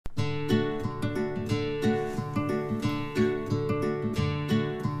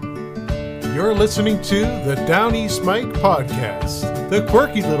You're listening to the Downeast Mike podcast, the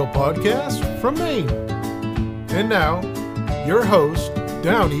quirky little podcast from Maine. And now, your host,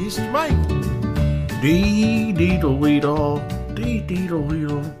 Downeast Mike. Dee-dee-dee-dee-dee-dee.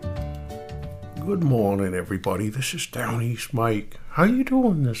 Good morning, everybody. This is Downeast Mike. How you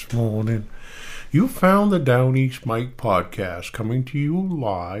doing this morning? You found the Downeast Mike podcast coming to you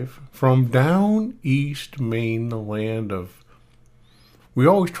live from down east Maine, the land of... We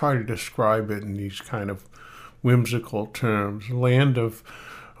always try to describe it in these kind of whimsical terms. Land of,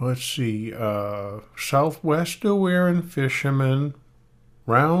 southwester wearing fishermen,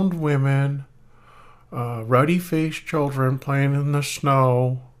 round women, ruddy-faced children playing in the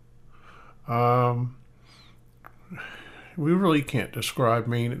snow. We really can't describe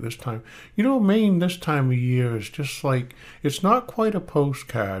Maine at this time. You know, Maine this time of year is just like, it's not quite a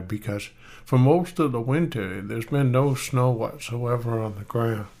postcard because for most of the winter, there's been no snow whatsoever on the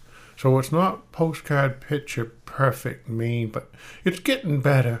ground. So it's not postcard picture perfect Maine, but it's getting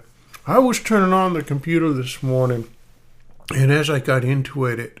better. I was turning on the computer this morning, and as I got into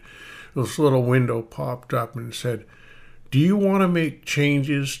it, this little window popped up and said, "Do you want to make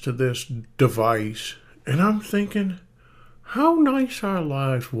changes to this device?" And I'm thinking, how nice our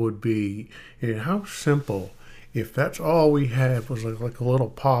lives would be, and how simple if that's all we had was like a little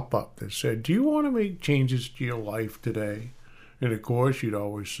pop-up that said, "Do you want to make changes to your life today?" And of course, you'd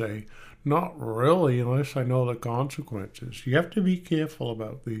always say, "Not really, unless I know the consequences." You have to be careful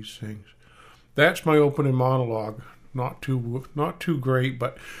about these things. That's my opening monologue. Not too great,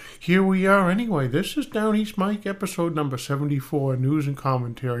 but here we are anyway. This is Downeast Mike, episode number 74, news and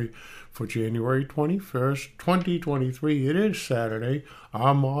commentary for January 21st, 2023. It is Saturday.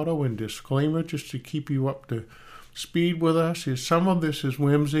 Our motto and disclaimer, just to keep you up to speed with us, is some of this is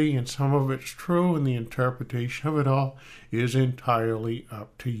whimsy and some of it's true, and the interpretation of it all is entirely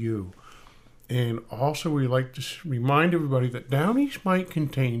up to you. And also, we like to remind everybody that Downeast Mike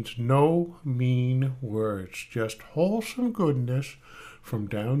contains no mean words, just wholesome goodness from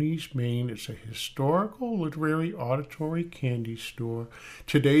Downeast, Maine. It's a historical, literary, auditory candy store.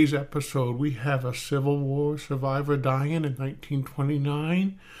 Today's episode, we have a Civil War survivor dying in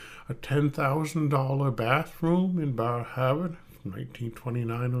 1929, a $10,000 bathroom in Bar Harbor from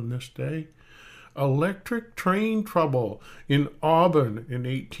 1929 on this day, electric train trouble in Auburn in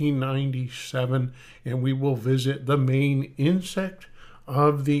 1897, and we will visit the Maine insect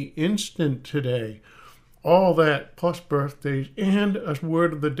of the instant today. All that, plus birthdays, and a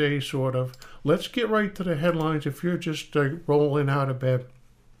word of the day, sort of. Let's get right to the headlines. If you're just rolling out of bed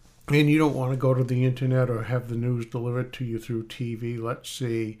and you don't want to go to the internet or have the news delivered to you through TV, let's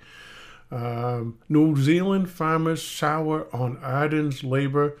see. New Zealand farmers sour on Ardern's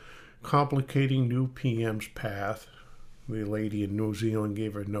labor, complicating new PM's path. The lady in New Zealand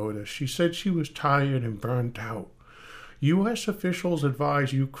gave her notice. She said she was tired and burnt out. U.S. officials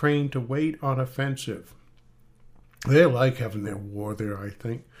advise Ukraine to wait on offensive. They like having their war there, I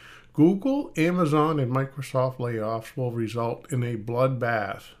think. Google, Amazon, and Microsoft layoffs will result in a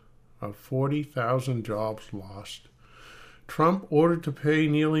bloodbath of 40,000 jobs lost. Trump ordered to pay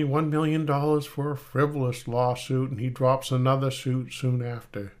nearly $1 million for a frivolous lawsuit, and he drops another suit soon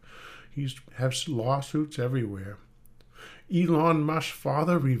after. He has lawsuits everywhere. Elon Musk's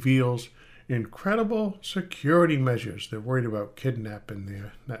father reveals incredible security measures. They're worried about kidnapping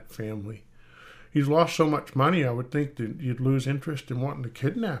that family. He's lost so much money, I would think that you'd lose interest in wanting to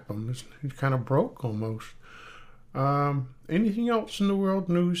kidnap him. He's kind of broke almost. Anything else in the world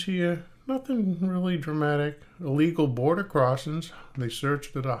news here? Nothing really dramatic. Illegal border crossings. They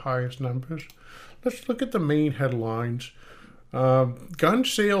searched at the highest numbers. Let's look at the main headlines. Gun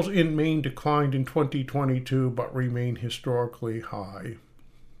sales in Maine declined in 2022 but remain historically high.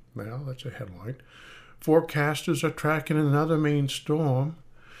 Well, that's a headline. Forecasters are tracking another Maine storm.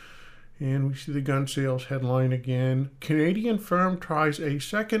 And we see the gun sales headline again. Canadian firm tries a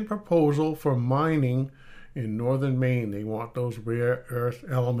second proposal for mining in northern Maine. They want those rare earth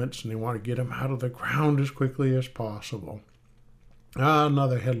elements and they want to get them out of the ground as quickly as possible.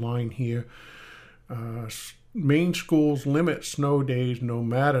 Another headline here. Maine schools limit snow days no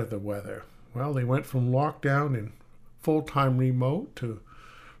matter the weather. Well, they went from lockdown and full-time remote to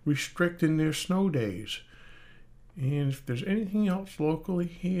restricting their snow days. And if there's anything else locally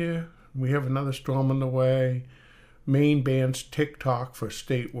here, we have another storm on the way. Maine bans TikTok for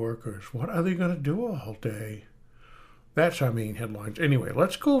state workers. What are they going to do all day? That's our main headlines. Anyway,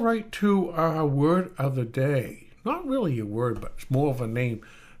 let's go right to our word of the day. Not really a word, but it's more of a name.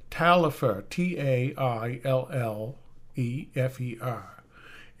 Taillefer, Taillefer.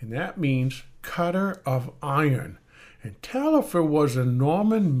 And that means cutter of iron. And Taillefer was a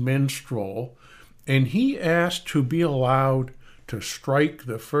Norman minstrel, and he asked to be allowed to strike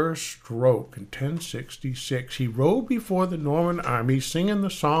the first stroke in 1066. He rode before the Norman army, singing the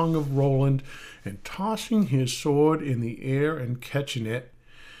song of Roland and tossing his sword in the air and catching it.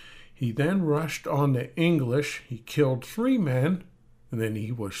 He then rushed on the English. He killed 3 men, and then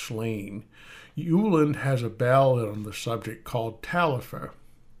he was slain. Uhland has a ballad on the subject called Taillefer.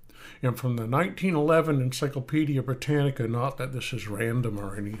 And from the 1911 Encyclopedia Britannica, not that this is random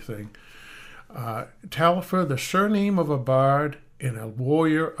or anything, Taillefer, the surname of a bard and a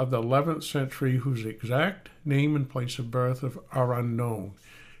warrior of the 11th century whose exact name and place of birth are unknown.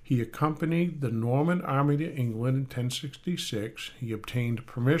 He accompanied the Norman army to England in 1066. He obtained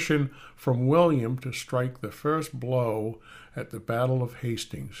permission from William to strike the first blow at the Battle of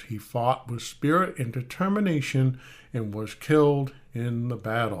Hastings. He fought with spirit and determination and was killed in the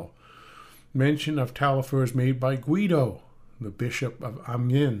battle. Mention of Taillefer is made by Guido, the Bishop of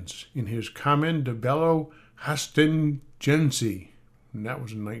Amiens, in his Carmen de Bello Hastingensi, and that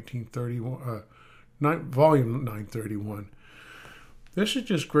was in 1931, volume 931. This is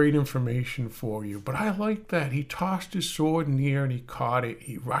just great information for you, but I like that. He tossed his sword in the air and he caught it.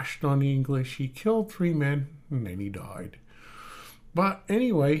 He rushed on the English. He killed 3 men, and then he died. But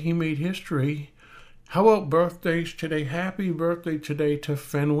anyway, he made history. How about birthdays today? Happy birthday today to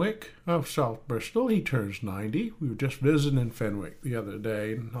Fenwick of South Bristol. He turns 90. We were just visiting Fenwick the other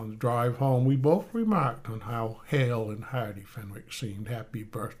day, and on the drive home, we both remarked on how hale and hearty Fenwick seemed. Happy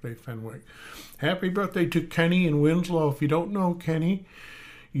birthday, Fenwick. Happy birthday to Kenny in Winslow. If you don't know Kenny,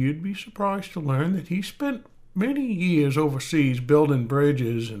 you'd be surprised to learn that he spent many years overseas building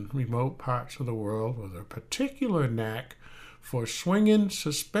bridges in remote parts of the world with a particular knack for swinging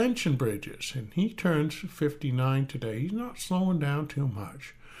suspension bridges, and he turns 59 today. He's not slowing down too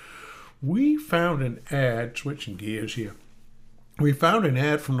much. We found an ad, switching gears here. We found an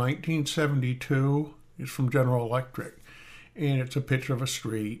ad from 1972. It's from General Electric, and it's a picture of a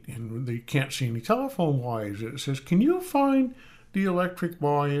street, and you can't see any telephone wires. It says, "Can you find the electric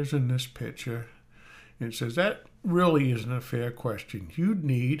wires in this picture?" And it says, that really isn't a fair question. You'd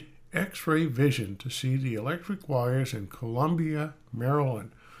need X-ray vision to see the electric wires in Columbia,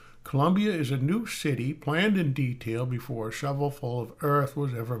 Maryland. Columbia is a new city planned in detail before a shovelful of earth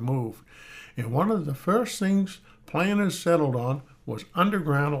was ever moved. And one of the first things planners settled on was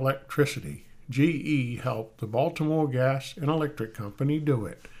underground electricity. GE helped the Baltimore Gas and Electric Company do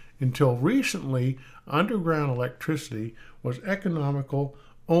it. Until recently, underground electricity was economical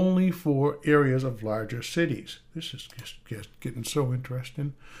only for areas of larger cities. This is just getting so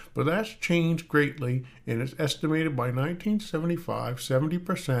interesting. But that's changed greatly, and it's estimated by 1975,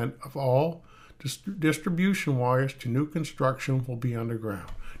 70% of all distribution wires to new construction will be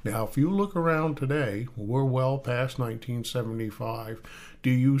underground. Now, if you look around today, we're well past 1975.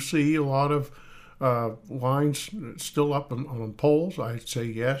 Do you see a lot of lines still up on poles? I'd say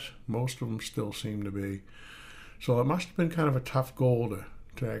yes. Most of them still seem to be. So it must have been kind of a tough goal to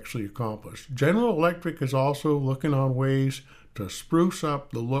actually accomplish. General Electric is also looking on ways to spruce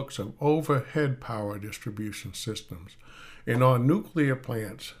up the looks of overhead power distribution systems and on nuclear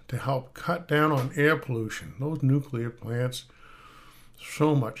plants to help cut down on air pollution. Those nuclear plants,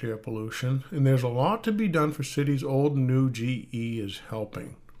 so much air pollution, and there's a lot to be done for cities old and new. GE is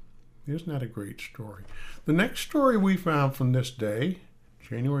helping. Isn't that a great story? The next story we found from this day,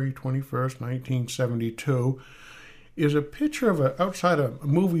 January 21st, 1972, is a picture of outside a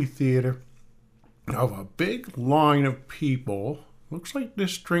movie theater of a big line of people. Looks like they're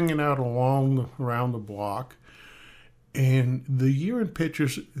stringing out around the block. And the year in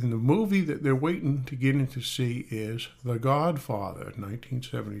pictures in the movie that they're waiting to get in to see is The Godfather,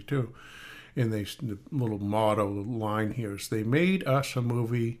 1972. And the little motto, the line here is, "They made us a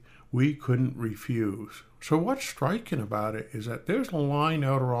movie we couldn't refuse." So what's striking about it is that there's a line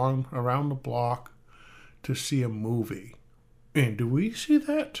out around the block to see a movie. And do we see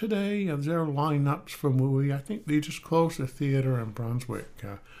that today? Are there lineups for movie? I think they just closed the theater in Brunswick.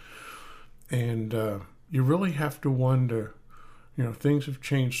 And you really have to wonder, things have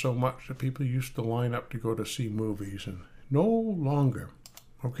changed so much that people used to line up to go to see movies, and no longer.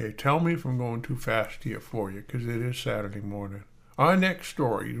 Okay, tell me if I'm going too fast here for you, because it is Saturday morning. Our next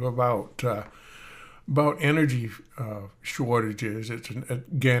story about energy shortages. It's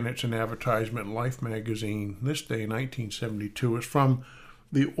an advertisement in Life magazine. This day, 1972, is from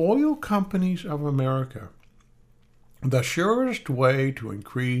the Oil Companies of America. The surest way to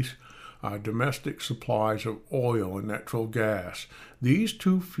increase our domestic supplies of oil and natural gas. These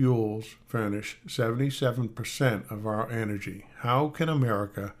two fuels furnish 77% of our energy. How can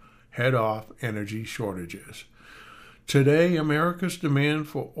America head off energy shortages? Today, America's demand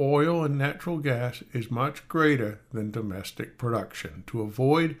for oil and natural gas is much greater than domestic production. To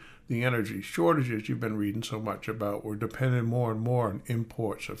avoid the energy shortages you've been reading so much about, we're dependent more and more on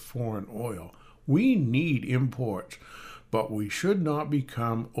imports of foreign oil. We need imports, but we should not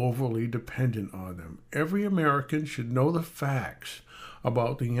become overly dependent on them. Every American should know the facts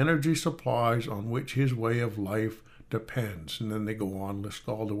about the energy supplies on which his way of life depends. And then they go on, list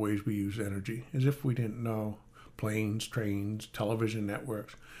all the ways we use energy, as if we didn't know. Planes, trains, television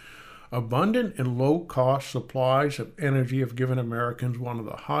networks. Abundant and low-cost supplies of energy have given Americans one of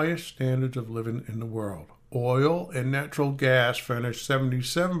the highest standards of living in the world. Oil and natural gas furnish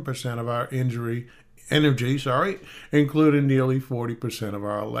 77% of our energy, including nearly 40% of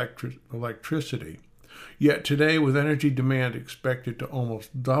our electricity. Yet today, with energy demand expected to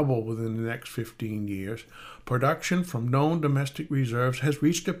almost double within the next 15 years, production from known domestic reserves has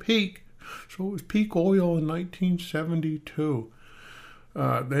reached a peak. So it was peak oil in 1972.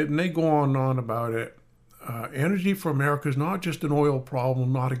 They go on and on about it. Energy for America is not just an oil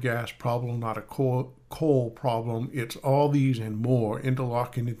problem, not a gas problem, not a coal problem. It's all these and more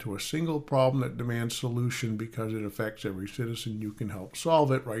interlocking into a single problem that demands solution because it affects every citizen. You can help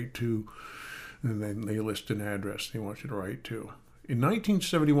solve it, write to, and then they list an address they want you to write to. In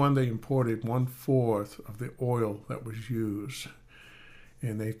 1971, they imported 1/4 of the oil that was used.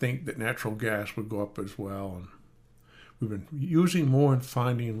 And they think that natural gas would go up as well. And we've been using more and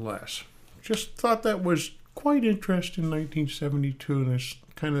finding less. Just thought that was quite interesting in 1972, and it's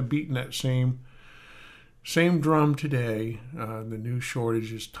kind of beating that same drum today. The new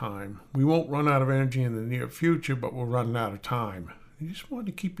shortage is time. We won't run out of energy in the near future, but we're running out of time. They just want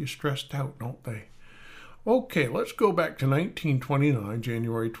to keep you stressed out, don't they? Okay, let's go back to 1929,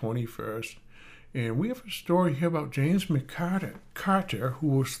 January 21st. And we have a story here about James Carter, who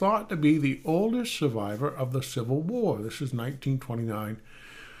was thought to be the oldest survivor of the Civil War. This is 1929.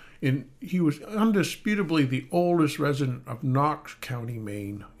 And he was undisputably the oldest resident of Knox County,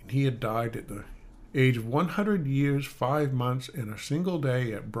 Maine. And he had died at the age of 100 years, 5 months, and a single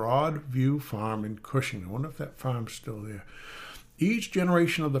day at Broadview Farm in Cushing. I wonder if that farm's still there. Each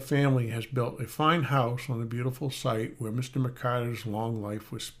generation of the family has built a fine house on the beautiful site where Mr. McCarter's long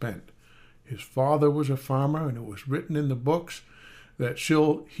life was spent. His father was a farmer, and it was written in the books that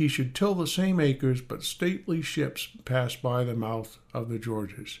he should till the same acres, but stately ships passed by the mouth of the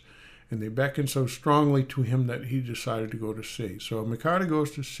Georges, and they beckoned so strongly to him that he decided to go to sea. So McCarter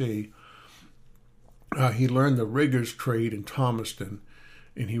goes to sea. He learned the rigger's trade in Thomaston,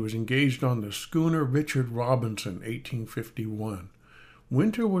 and he was engaged on the schooner Richard Robinson, 1851.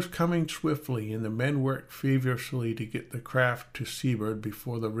 Winter was coming swiftly, and the men worked feverishly to get the craft to seaward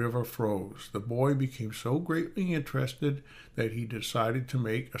before the river froze. The boy became so greatly interested that he decided to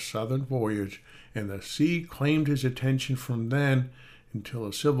make a southern voyage, and the sea claimed his attention from then until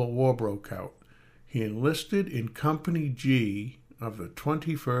the Civil War broke out. He enlisted in Company G of the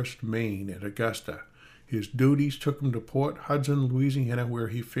 21st Maine at Augusta. His duties took him to Port Hudson, Louisiana, where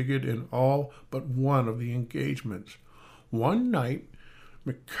he figured in all but one of the engagements. One night,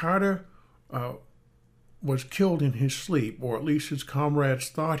 McCarter was killed in his sleep, or at least his comrades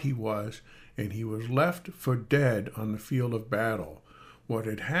thought he was, and he was left for dead on the field of battle. What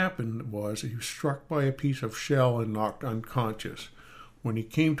had happened was he was struck by a piece of shell and knocked unconscious. When he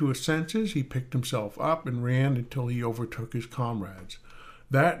came to his senses, he picked himself up and ran until he overtook his comrades.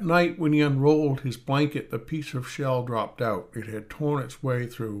 That night, when he unrolled his blanket, the piece of shell dropped out. It had torn its way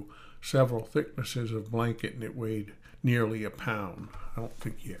through several thicknesses of blanket, and it weighed nearly a pound. I don't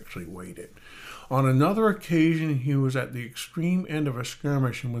think he actually weighed it. On another occasion, he was at the extreme end of a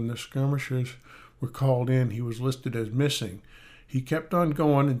skirmish, and when the skirmishers were called in, he was listed as missing. He kept on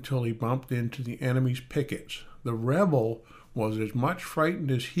going until he bumped into the enemy's pickets. The rebel was as much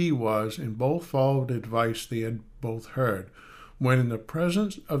frightened as he was, and both followed advice they had both heard. When in the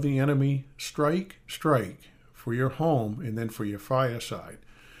presence of the enemy, strike for your home and then for your fireside.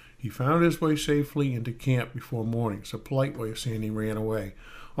 He found his way safely into camp before morning. It's a polite way of saying he ran away.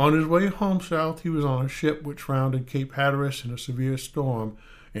 On his way home south, he was on a ship which rounded Cape Hatteras in a severe storm,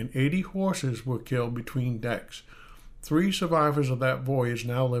 and 80 horses were killed between decks. 3 survivors of that voyage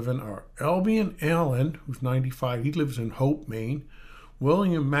now living are Albion Allen, who's 95, he lives in Hope, Maine,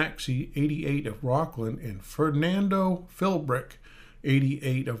 William Maxey, 88, of Rockland, and Fernando Philbrick,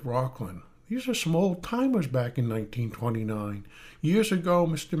 88, of Rockland. These are some old timers back in 1929. Years ago,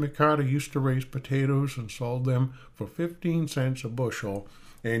 Mr. McCarter used to raise potatoes and sold them for 15 cents a bushel,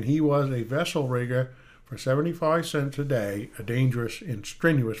 and he was a vessel rigger for 75 cents a day, a dangerous and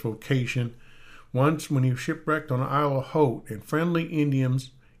strenuous vocation. Once, when he was shipwrecked on the Isle of Haut, and friendly Indians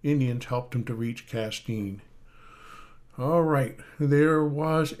helped him to reach Castine. All right, there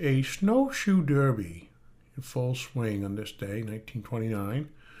was a snowshoe derby in full swing on this day, 1929.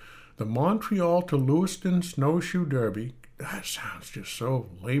 The Montreal to Lewiston Snowshoe Derby. That sounds just so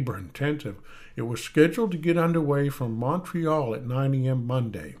labor intensive. It was scheduled to get underway from Montreal at 9 a.m.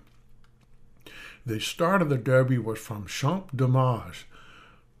 Monday. The start of the derby was from Champ de Mars.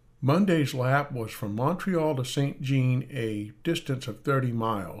 Monday's lap was from Montreal to Saint Jean, a distance of 30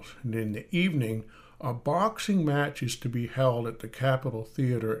 miles. And in the evening, a boxing match is to be held at the Capitol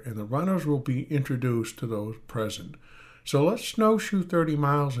Theater, and the runners will be introduced to those present. So let's snowshoe 30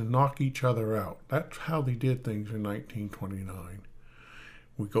 miles and knock each other out. That's how they did things in 1929.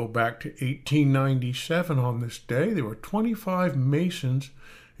 We go back to 1897 on this day. There were 25 masons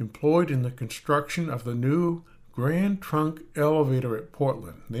employed in the construction of the new Grand Trunk elevator at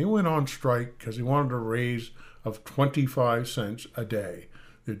Portland. They went on strike because they wanted a raise of 25 cents a day.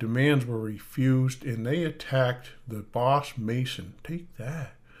 Their demands were refused, and they attacked the boss mason. Take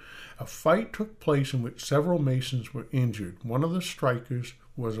that. A fight took place in which several masons were injured. One of the strikers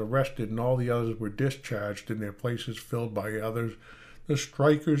was arrested, and all the others were discharged and their places filled by others. The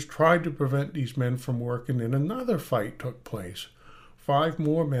strikers tried to prevent these men from working, and another fight took place. 5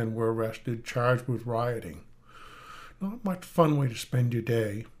 more men were arrested, charged with rioting. Not much fun way to spend your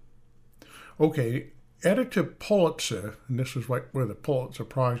day. Okay, Editor Pulitzer, and this is where the Pulitzer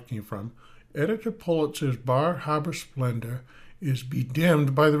Prize came from, Editor Pulitzer's Bar Harbor Splendor is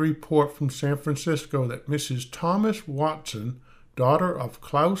bedimmed by the report from San Francisco that Mrs. Thomas Watson, daughter of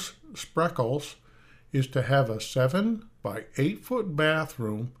Klaus Spreckels, is to have a 7 by 8 foot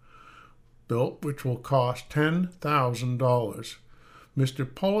bathroom built, which will cost $10,000.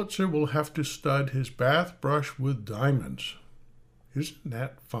 Mr. Pulitzer will have to stud his bath brush with diamonds. Isn't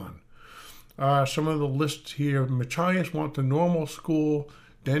that fun? Some of the lists here. Machias wants a normal school.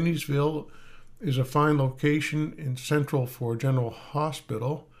 Dennisville is a fine location in Central for a general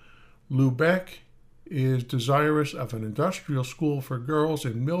hospital. Lubeck is desirous of an industrial school for girls,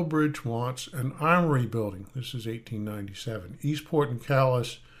 and Millbridge wants an armory building. This is 1897. Eastport and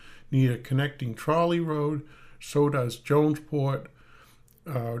Calais need a connecting trolley road. So does Jonesport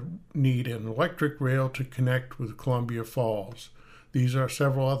need an electric rail to connect with Columbia Falls. These are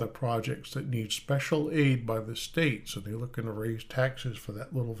several other projects that need special aid by the state, so they're looking to raise taxes for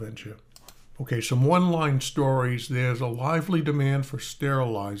that little venture. Okay, some one-line stories. There's a lively demand for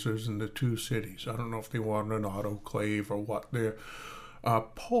sterilizers in the 2 cities. I don't know if they want an autoclave or what. They're a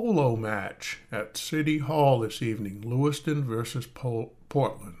polo match at City Hall this evening, Lewiston versus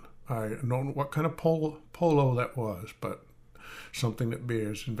Portland. I don't know what kind of polo that was, but something that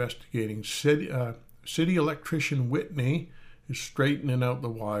bears investigating. City electrician Whitney is straightening out the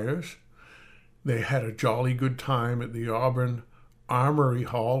wires. They had a jolly good time at the Auburn Armory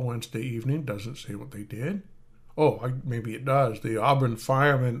Hall Wednesday evening. Doesn't say what they did. Maybe it does. The Auburn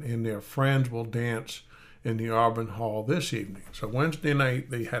firemen and their friends will dance in the Auburn Hall this evening. So Wednesday night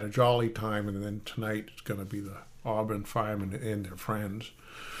they had a jolly time, and then tonight it's going to be the Auburn firemen and their friends.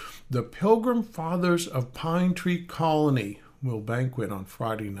 The Pilgrim Fathers of Pine Tree Colony will banquet on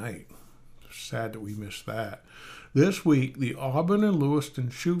Friday night. Sad that we missed that. This week, the Auburn and Lewiston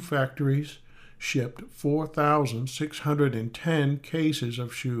shoe factories shipped 4,610 cases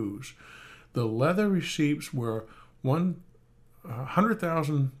of shoes. The leather receipts were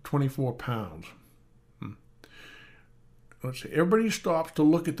 100,024 pounds. Let's see. Everybody stops to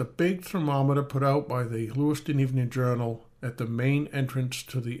look at the big thermometer put out by the Lewiston Evening Journal at the main entrance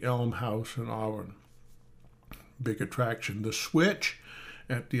to the Elm House in Auburn. Big attraction. The switch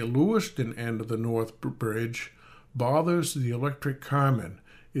at the Lewiston end of the North Bridge bothers the electric carmen.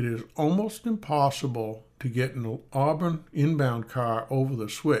 It is almost impossible to get an Auburn inbound car over the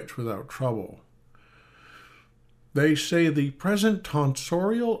switch without trouble. They say the present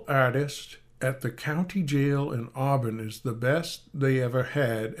tonsorial artist at the county jail in Auburn is the best they ever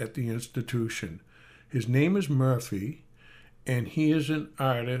had at the institution. His name is Murphy, and he is an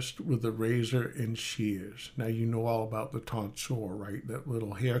artist with a razor and shears. Now you know all about the tonsor, right? That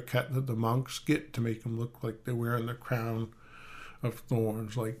little haircut that the monks get to make them look like they're wearing the crown of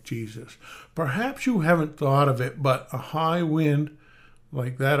thorns like Jesus. Perhaps you haven't thought of it, but a high wind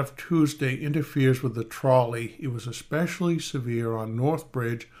like that of Tuesday interferes with the trolley. It was especially severe on North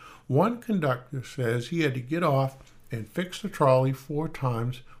Bridge. One conductor says he had to get off and fix the trolley 4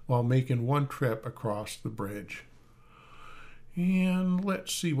 times while making one trip across the bridge. And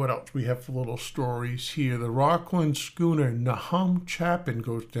let's see what else we have for little stories here. The Rockland schooner Nahum Chapin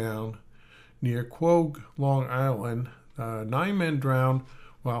goes down near Quogue, Long Island. 9 men drowned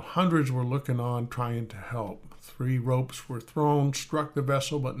while hundreds were looking on trying to help. 3 ropes were thrown, struck the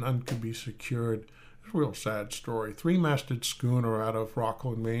vessel, but none could be secured It's a real sad story. Three-masted schooner out of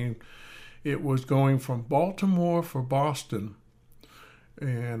Rockland, Maine. It was going from Baltimore for Boston,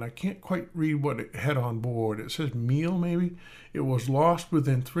 and I can't quite read what it had on board. It says meal, maybe. It was lost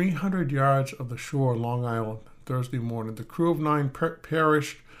within 300 yards of the shore, Long Island, Thursday morning. The crew of 9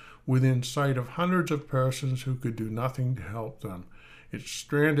 perished within sight of hundreds of persons who could do nothing to help them. It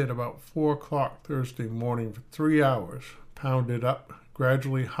stranded about 4 o'clock Thursday morning for 3 hours, pounded up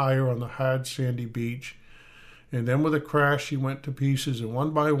gradually higher on the hard sandy beach, and then with a crash she went to pieces, and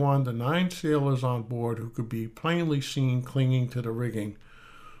one by one the 9 sailors on board, who could be plainly seen clinging to the rigging,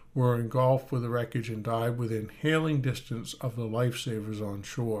 were engulfed with the wreckage and died within hailing distance of the lifesavers on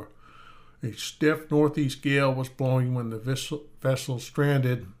shore. A stiff northeast gale was blowing when the vessel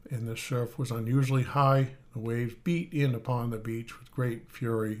stranded, and the surf was unusually high. The waves beat in upon the beach with great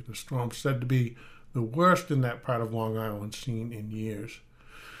fury. The storm said to be the worst in that part of Long Island seen in years.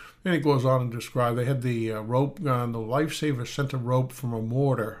 Then it goes on to describe, they had the rope gun. The lifesaver sent a rope from a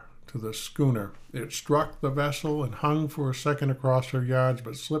mortar to the schooner. It struck the vessel and hung for a second across her yards,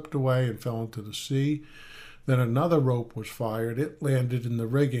 but slipped away and fell into the sea. Then another rope was fired. It landed in the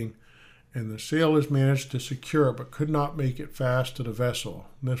rigging, and the sailors managed to secure it, but could not make it fast to the vessel.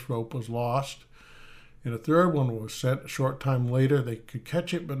 This rope was lost, and a third one was sent a short time later. They could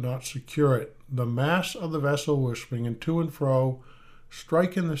catch it but not secure it. The masts of the vessel were swinging to and fro,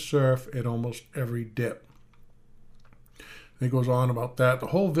 striking the surf at almost every dip. It goes on about that. The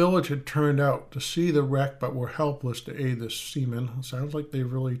whole village had turned out to see the wreck, but were helpless to aid the seamen. Sounds like they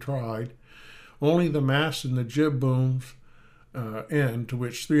really tried. Only the masts and the jib booms end, to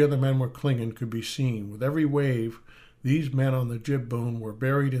which 3 other men were clinging, could be seen. With every wave, these men on the jib boom were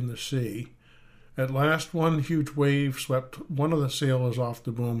buried in the sea. At last, one huge wave swept one of the sailors off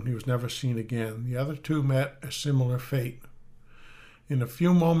the boom, and he was never seen again. The other 2 met a similar fate. In a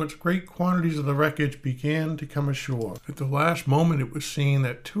few moments, great quantities of the wreckage began to come ashore. At the last moment, it was seen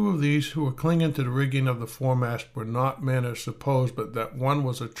that 2 of these who were clinging to the rigging of the foremast were not men as supposed, but that one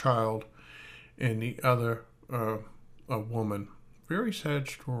was a child and the other a woman. Very sad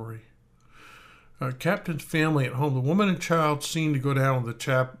story. Captain's family at home. The woman and child seen to go down with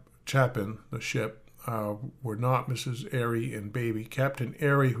the Chapin, the ship, were not Mrs. Airy and baby. Captain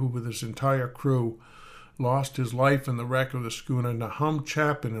Airy, who with his entire crew lost his life in the wreck of the schooner Nahum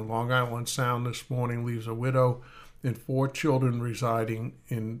Chapin in Long Island Sound this morning, leaves a widow and 4 children residing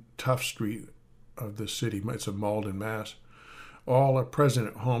in Tuff Street of the city. It's in Malden, Mass. All are present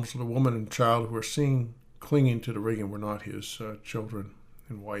at home, so the woman and child who were seen clinging to the rigging were not his children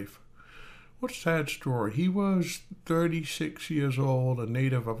and wife. What a sad story. He was 36 years old, a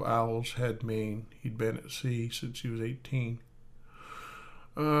native of Owl's Head, Maine. He'd been at sea since he was 18.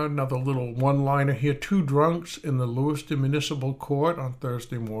 Another little one-liner here. 2 drunks in the Lewiston Municipal Court on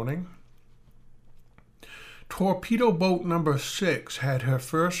Thursday morning. Torpedo boat number 6 had her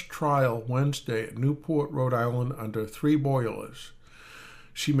first trial Wednesday at Newport, Rhode Island, under 3 boilers.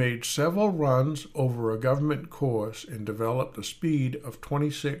 She made several runs over a government course and developed a speed of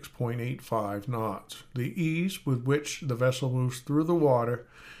 26.85 knots. The ease with which the vessel moves through the water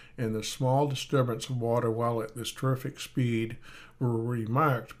and the small disturbance of water while at this terrific speed were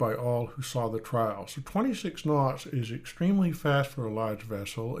remarked by all who saw the trial. So 26 knots is extremely fast for a large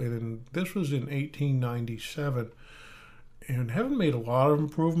vessel, and this was in 1897, and haven't made a lot of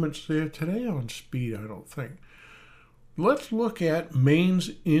improvements there today on speed, I don't think. Let's look at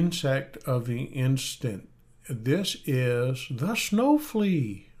Maine's insect of the instant. This is the snow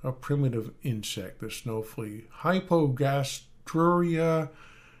flea, a primitive insect, the snow flea, Hypogastruria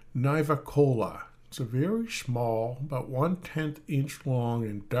nivacola. It's a very small, about 1/10 inch long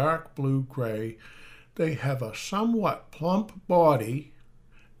and dark blue-gray. They have a somewhat plump body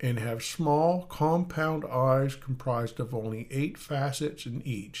and have small compound eyes comprised of only 8 facets in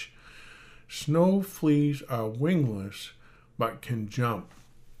each. Snow fleas are wingless but can jump.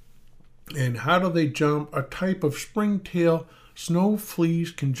 And how do they jump? A type of springtail. Snow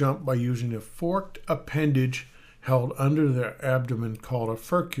fleas can jump by using a forked appendage held under their abdomen called a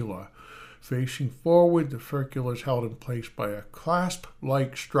furcula. Facing forward, the furcula is held in place by a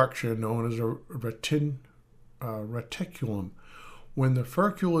clasp-like structure known as a reticulum. When the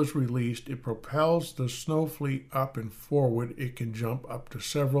furcula is released, it propels the snow flea up and forward. It can jump up to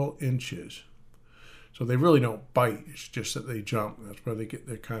several inches. So they really don't bite. It's just that they jump. That's where they get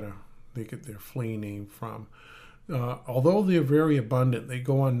their flea name from. Although they're very abundant, they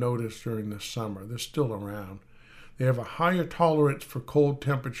go unnoticed during the summer. They're still around. They have a higher tolerance for cold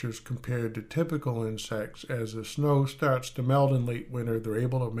temperatures compared to typical insects. As the snow starts to melt in late winter, they're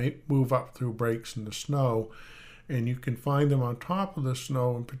able to move up through breaks in the snow, and you can find them on top of the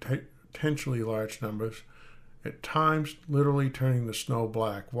snow and potentially large numbers, at times literally turning the snow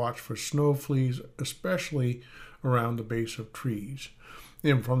black. Watch for snow fleas, especially around the base of trees.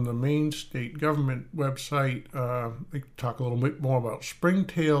 And from the Maine state government website, they talk a little bit more about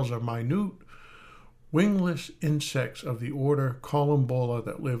springtails are minute, wingless insects of the order Columbola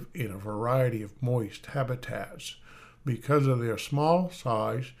that live in a variety of moist habitats. Because of their small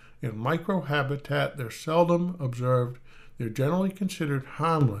size and microhabitat, they're seldom observed. They're generally considered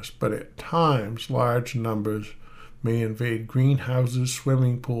harmless, but at times large numbers may invade greenhouses,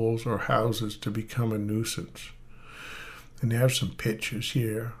 swimming pools, or houses to become a nuisance. And they have some pictures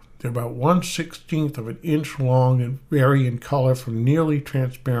here. They're about 1/16 of an inch long and vary in color from nearly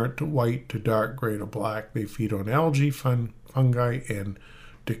transparent to white to dark gray to black. They feed on algae, fungi, and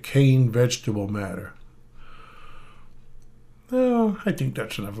decaying vegetable matter. Well, I think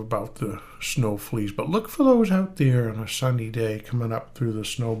that's enough about the snow fleas, but look for those out there on a sunny day coming up through the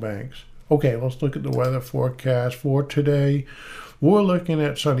snowbanks. Okay, let's look at the weather forecast for today. We're looking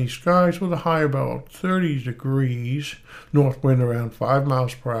at sunny skies with a high about 30 degrees, north wind around 5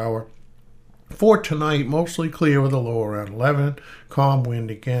 miles per hour. For tonight, mostly clear with a low around 11, calm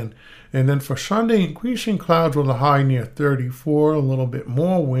wind again. And then for Sunday, increasing clouds with a high near 34, a little bit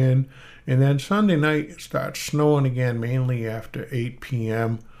more wind. And then Sunday night, it starts snowing again, mainly after 8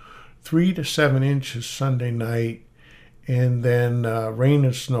 p.m. 3 to 7 inches Sunday night. And then rain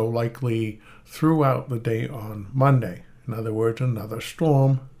and snow likely throughout the day on Monday. In other words, another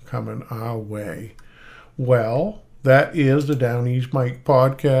storm coming our way. Well, that is the Downeast Mike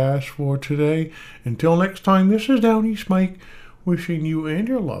podcast for today. Until next time, this is Downeast Mike wishing you and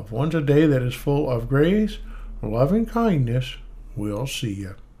your loved ones a day that is full of grace, love, and kindness. We'll see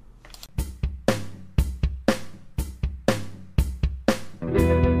you.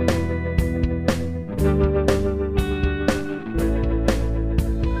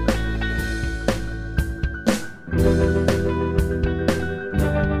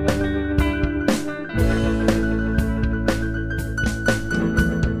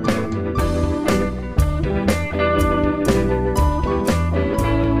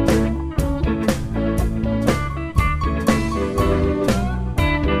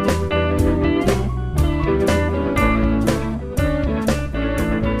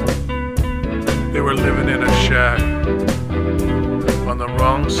 They were living in a shack on the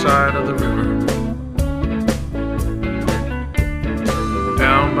wrong side of the river,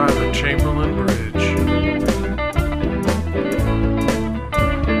 down by the Chamberlain Bridge.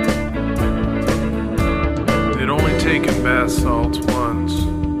 They'd only taken bath salts once,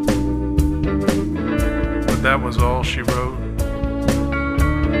 but that was all she wrote.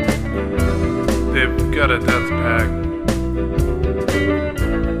 They've got a death pact,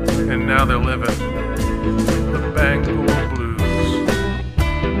 and now they're living the Bangor Blues.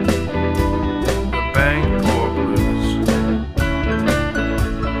 The Bangor Blues.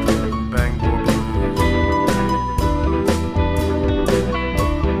 The Bangor Blues.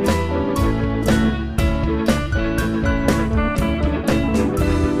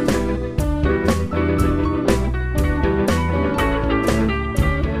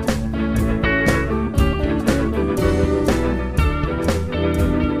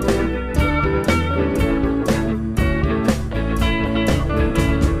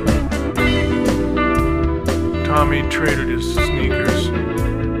 Tommy traded his sneakers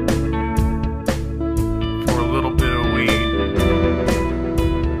for a little bit of weed.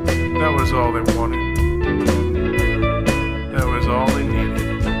 That was all they wanted. That was all they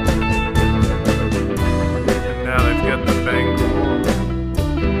needed. And now they've got the Bangor Blues.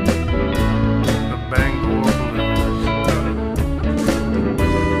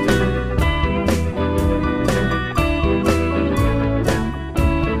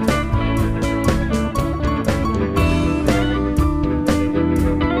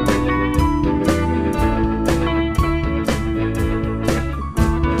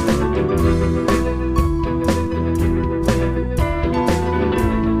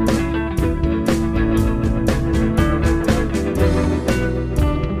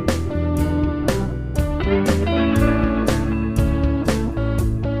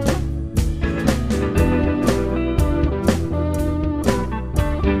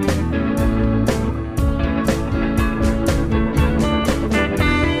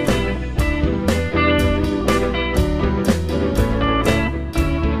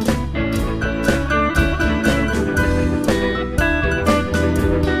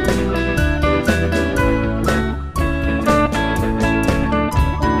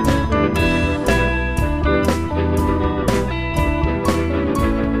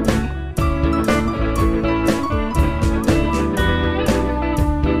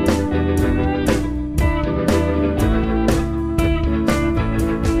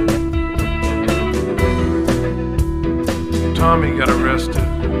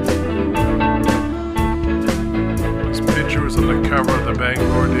 of the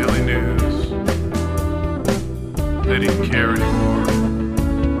Bangor Daily News. They didn't care anymore.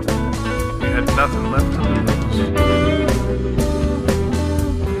 We had nothing left to lose.